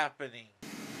is happening?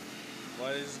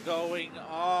 What is going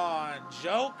on?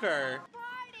 Joker?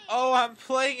 Oh, I'm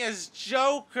playing as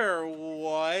Joker.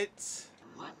 What?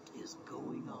 What is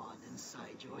going on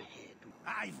inside your head?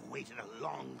 I've waited a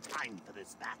long time for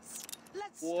this, Bats.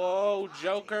 Whoa,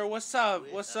 Joker, what's up?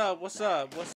 What's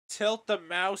up? Tilt the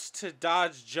mouse to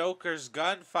dodge Joker's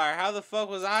gunfire. How the fuck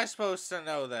was I supposed to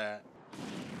know that?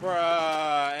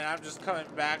 Bruh, and I'm just coming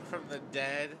back from the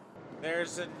dead.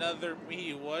 There's another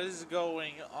me. What is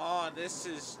going on? This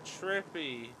is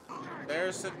trippy.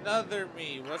 There's another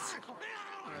me. What's...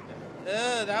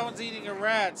 that one's eating a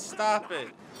rat. Stop it.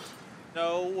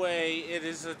 No way. It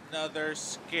is another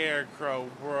Scarecrow,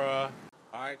 bruh.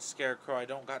 Alright, Scarecrow, I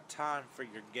don't got time for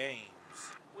your games.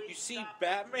 You see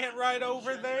Batman right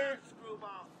over there?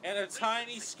 And a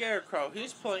tiny Scarecrow.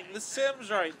 He's playing The Sims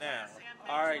right now.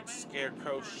 Alright,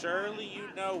 Scarecrow, surely you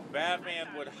know Batman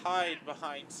would hide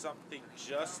behind something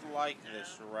just like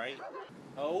this, right?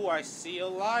 Oh, I see a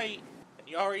light. And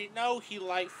you already know he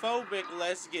light phobic.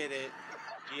 Let's get it.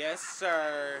 Yes,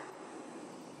 sir.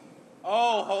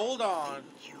 Oh, hold on.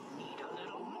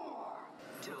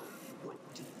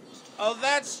 Oh,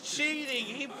 that's cheating.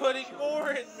 He putting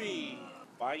more in me.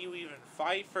 Why you even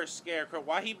fight for Scarecrow?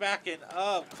 Why he backing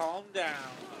up? Calm down.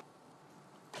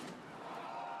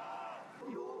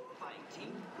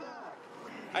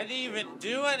 I didn't even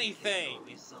do anything.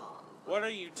 What are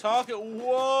you talking?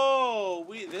 Whoa!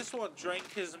 This one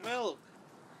drank his milk.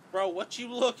 Bro, what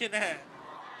you looking at?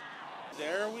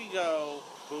 There we go.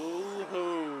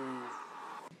 Boo-hoo.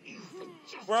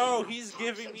 Bro, he's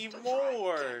giving me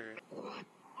more.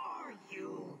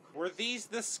 Were these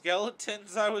the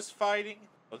skeletons I was fighting?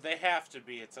 Oh, they have to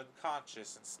be. It's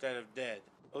unconscious instead of dead.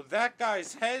 Oh, that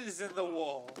guy's head is in the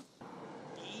wall.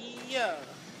 Yeah.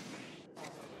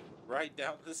 Right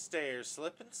down the stairs.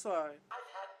 Slip and slide.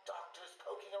 I've had doctors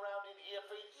poking around in here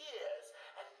for years,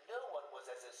 and no one was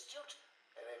as astute,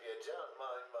 and if you don't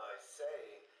mind my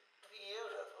saying,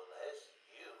 beautiful as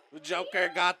you. Joker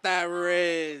got that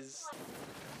riz.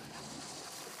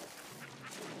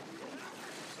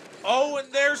 Oh,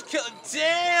 and there's kill.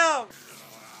 Damn!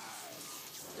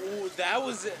 Ooh, that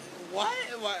was it. What?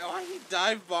 Why he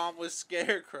dive bomb with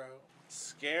Scarecrow?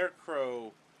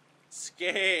 Scarecrow.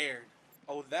 Scared.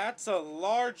 Oh, that's a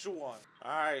large one.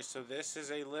 Alright, so this is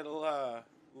a little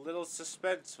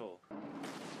suspenseful.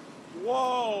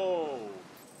 Whoa!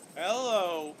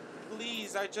 Hello.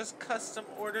 Please, I just custom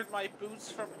ordered my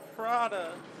boots from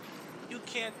Prada. You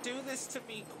can't do this to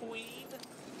me, Queen.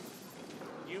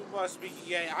 You must be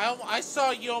gay. I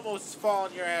saw you almost fall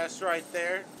on your ass right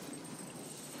there.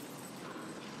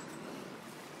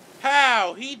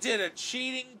 How? He did a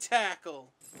cheating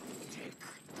tackle.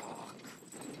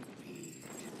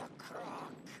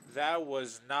 That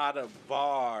was not a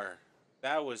bar.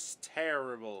 That was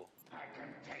terrible. I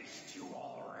can taste you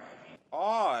already.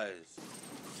 Pause.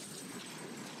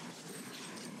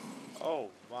 Oh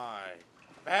my.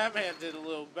 Batman did a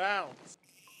little bounce.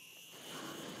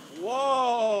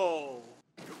 Whoa!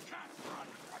 You can't run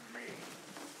from me.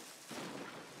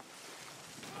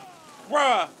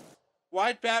 Bruh!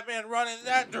 Why'd Batman run in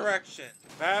that direction?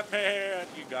 Batman,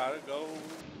 you gotta go.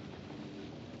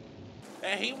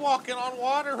 And he walking on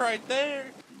water right there.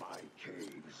 My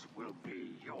caves will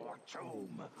be your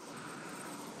tomb.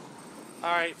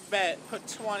 Alright, bet. Put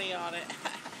 20 on it.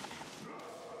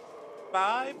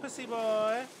 Bye, pussy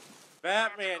boy.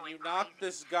 Batman, you knocked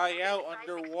this guy out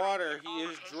underwater. He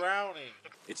is drowning.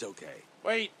 It's okay.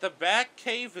 Wait, the Bat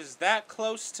Cave is that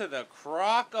close to the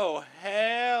Croc? Oh,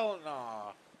 hell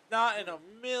nah. Not in a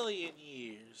million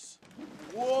years.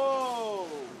 Whoa!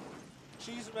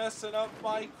 She's messing up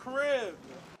my crib.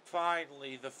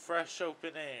 Finally, the fresh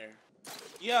open air.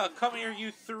 Yeah, come here,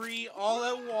 you three, all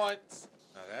at once.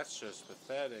 Now that's just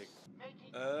pathetic.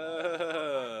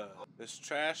 This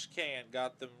trash can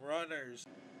got them runners.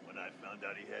 When I found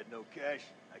out he had no cash,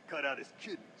 I cut out his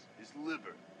kidneys, his liver,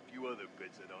 a few other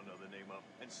bits I don't know the name of,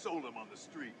 and sold them on the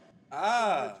street.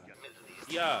 Ah.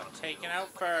 Yeah, taken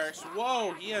out first.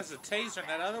 Whoa, he has a taser and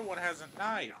that other one has a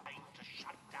knife.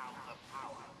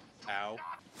 Ow.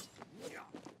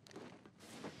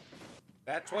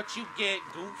 That's what you get,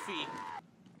 Goofy.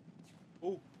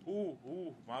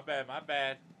 Ooh, my bad.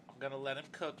 I'm gonna let him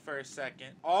cook for a second.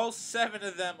 All 7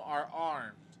 of them are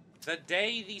armed. The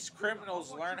day these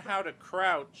criminals learn how to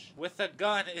crouch with a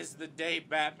gun is the day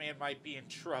Batman might be in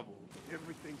trouble.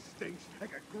 Everything stinks. I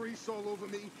got grease all over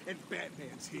me, and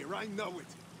Batman's here. I know it.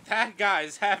 That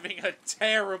guy's having a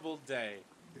terrible day.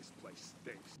 This place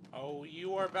stinks. Oh,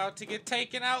 you are about to get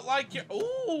taken out like you're...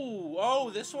 Ooh! Oh,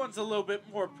 this one's a little bit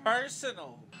more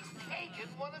personal. Taken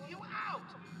one of you out,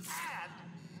 and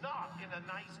not in a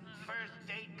nice first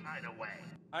date kind of way.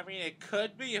 I mean, it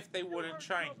could be if they wouldn't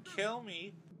try and kill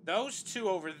me. Those 2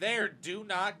 over there do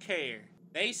not care.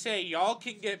 They say y'all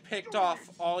can get picked off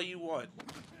all you want.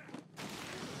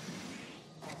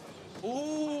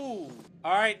 Ooh!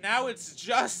 Alright, now it's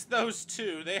just those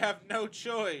 2. They have no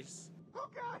choice. Oh,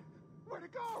 God! Where'd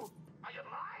it go? Are you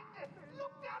blind?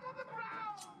 Look down on the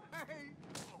ground! Hey!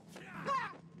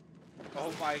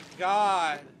 Oh my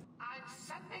God. I'm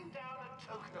sending down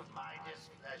a token of my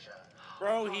displeasure.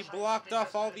 Bro, he blocked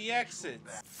off all the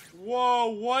exits. Whoa,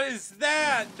 what is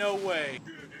that? No way.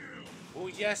 Oh,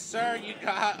 yes, sir, you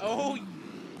got... Oh,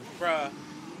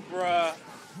 bruh.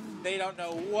 They don't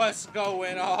know what's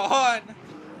going on.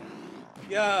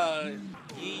 Yeah.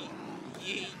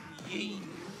 Yeet.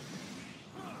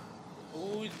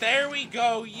 Ooh, there we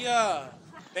go, yeah.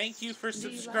 Thank you for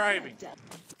subscribing.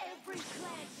 Every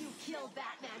glance you kill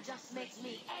Batman just makes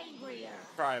me angrier.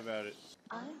 Cry about it.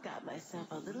 I've got myself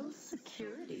a little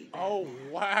security. Oh,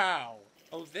 wow.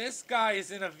 Oh, this guy is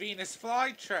in a Venus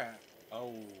flytrap.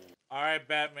 Oh. Alright,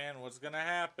 Batman, what's gonna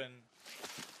happen?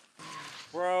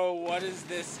 Bro, what is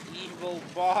this evil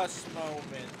boss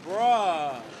moment?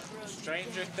 Bruh.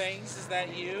 Stranger Things, is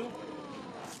that you?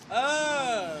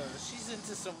 She's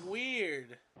into some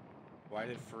weird. Why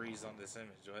did it freeze on this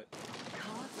image? What?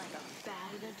 Caught like a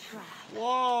bat in a trap.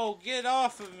 Whoa, get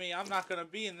off of me. I'm not gonna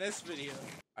be in this video.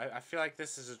 I feel like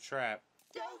this is a trap.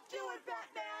 Don't do it,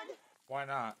 Batman! Why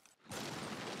not?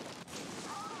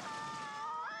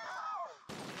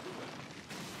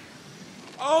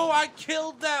 Oh, I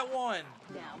killed that one!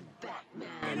 Now,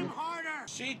 Batman. Hit him harder!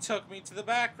 She took me to the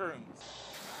back rooms.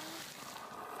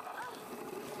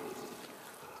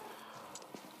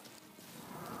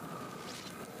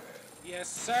 Yes,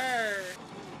 sir!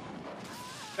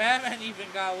 Batman even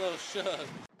got a little shook.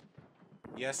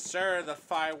 Yes, sir, the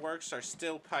fireworks are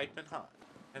still piping hot.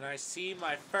 And I see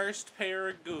my first pair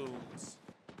of goons.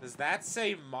 Does that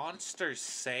say Monster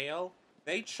Sale?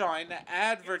 They trying to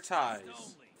advertise.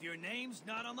 If your name's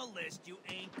not on the list, you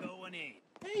ain't going in.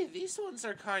 Hey, these ones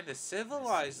are kind of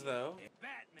civilized, though.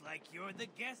 Batman, like you're the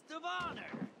guest of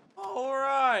honor.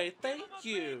 Alright, thank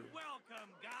you.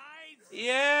 Welcome, guys.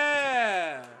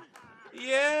 Yeah!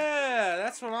 Yeah,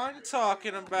 that's what I'm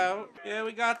talking about. Yeah,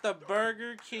 we got the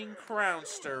Burger King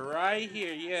Crownster right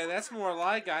here. Yeah, that's more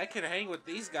like it. I can hang with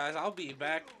these guys. I'll be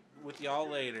back with y'all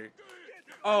later.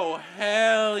 Oh,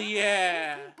 hell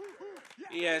yeah.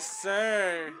 Yes,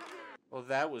 sir. Well,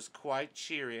 that was quite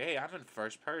cheery. Hey, I'm in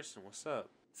first person. What's up?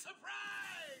 Surprise!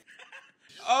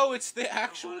 Oh, it's the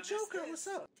actual Joker. What's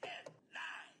up? 10, 9,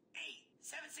 8,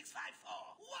 7, 6, 5,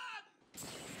 4,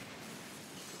 1.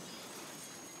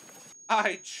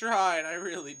 I tried, I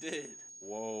really did.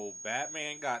 Whoa,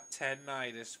 Batman got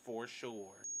tendinitis for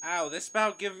sure. Ow, this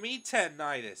about give me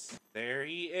tendinitis. There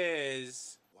he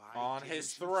is, on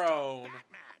his throne.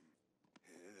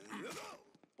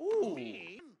 Ooh.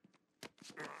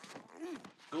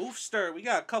 Goofster. We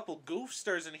got a couple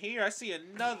goofsters in here. I see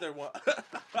another one.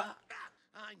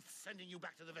 I'm sending you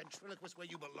back to the ventriloquist where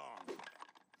you belong.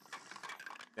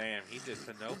 Damn, he did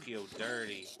Pinocchio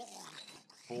dirty.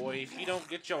 Boy, if you don't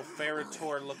get your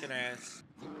Ferritor looking ass.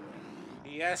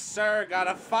 Yes, sir.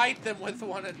 Gotta fight them with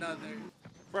one another.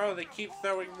 Bro, they keep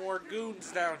throwing more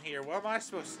goons down here. What am I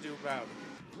supposed to do about it?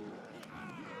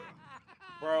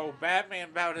 Bro, Batman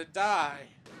about to die.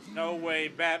 No way,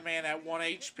 Batman at 1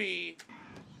 HP.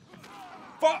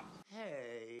 Fuck!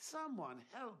 Hey, someone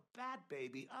help Bat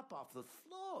Baby up off the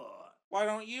floor. Why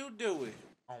don't you do it?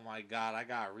 Oh my god, I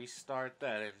gotta restart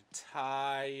that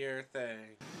entire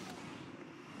thing.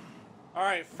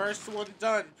 Alright, first one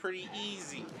done. Pretty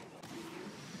easy.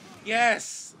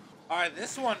 Yes! Alright,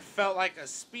 this one felt like a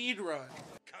speed run.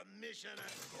 Commissioner.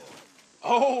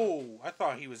 Oh! I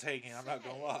thought he was hanging, I'm not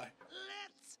gonna lie.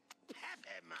 Let's pep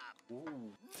him up.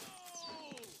 Ooh.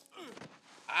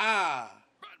 Ah!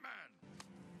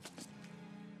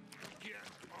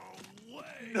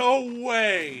 No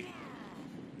way!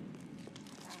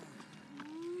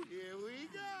 Here we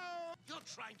go. You're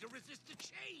trying to resist the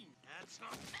chain. That's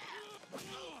not fair.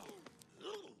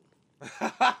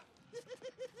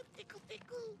 Tickle,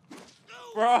 tickle.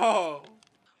 Bro!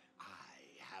 I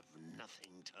have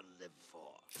nothing to live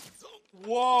for.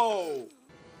 Whoa!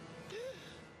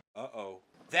 Uh-oh.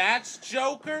 That's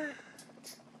Joker?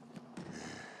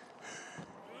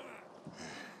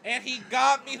 And he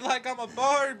got me like I'm a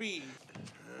Barbie.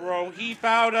 Bro, he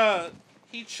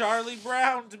Charlie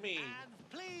Browned me. And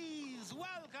please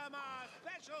welcome our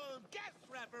special guest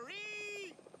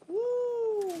referee.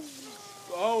 Woo!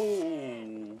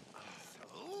 Oh.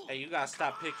 Hey, you gotta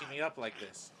stop picking me up like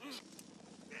this.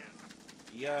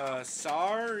 Yeah,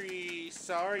 sorry.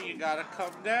 Sorry, you gotta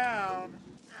come down.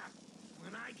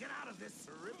 When I get out of this,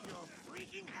 rip your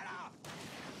freaking head off.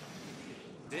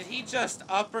 Did he just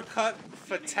uppercut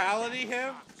fatality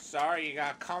him? Sorry, you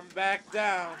gotta come back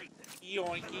down.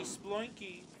 Yoinky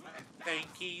sploinky.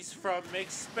 Thankies from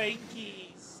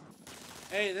McSpankies.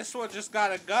 Hey, this one just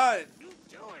got a gun.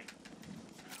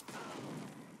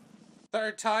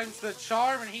 Third time's the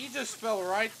charm, and he just fell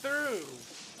right through.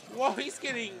 Whoa, he's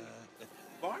getting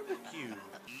barbecued.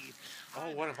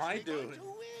 Oh, what am I doing?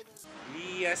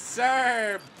 Yes,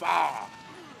 sir. Bah.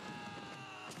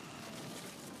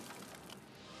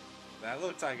 That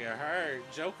looks like it hurt.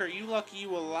 Joker, you lucky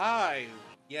you alive.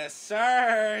 Yes,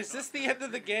 sir. Is this the end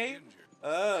of the game?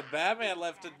 Batman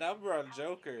left a number on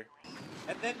Joker.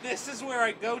 And then this is where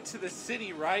I go to the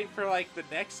city, right? For like the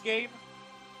next game.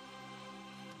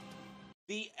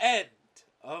 The end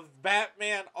of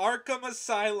Batman Arkham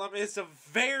Asylum is a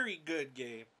very good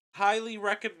game. Highly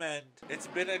recommend. It's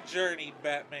been a journey,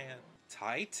 Batman.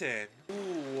 Titan.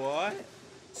 Ooh, what?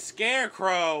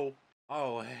 Scarecrow.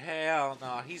 Oh, hell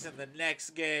no. He's in the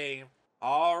next game.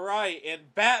 Alright,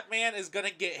 and Batman is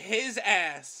gonna get his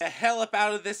ass the hell up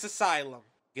out of this asylum.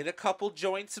 Get a couple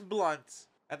joints and blunts.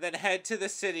 And then head to the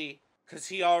city. Because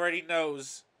he already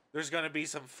knows there's gonna be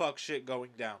some fuck shit going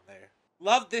down there.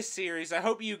 Love this series. I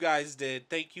hope you guys did.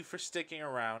 Thank you for sticking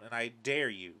around. And I dare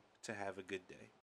you to have a good day.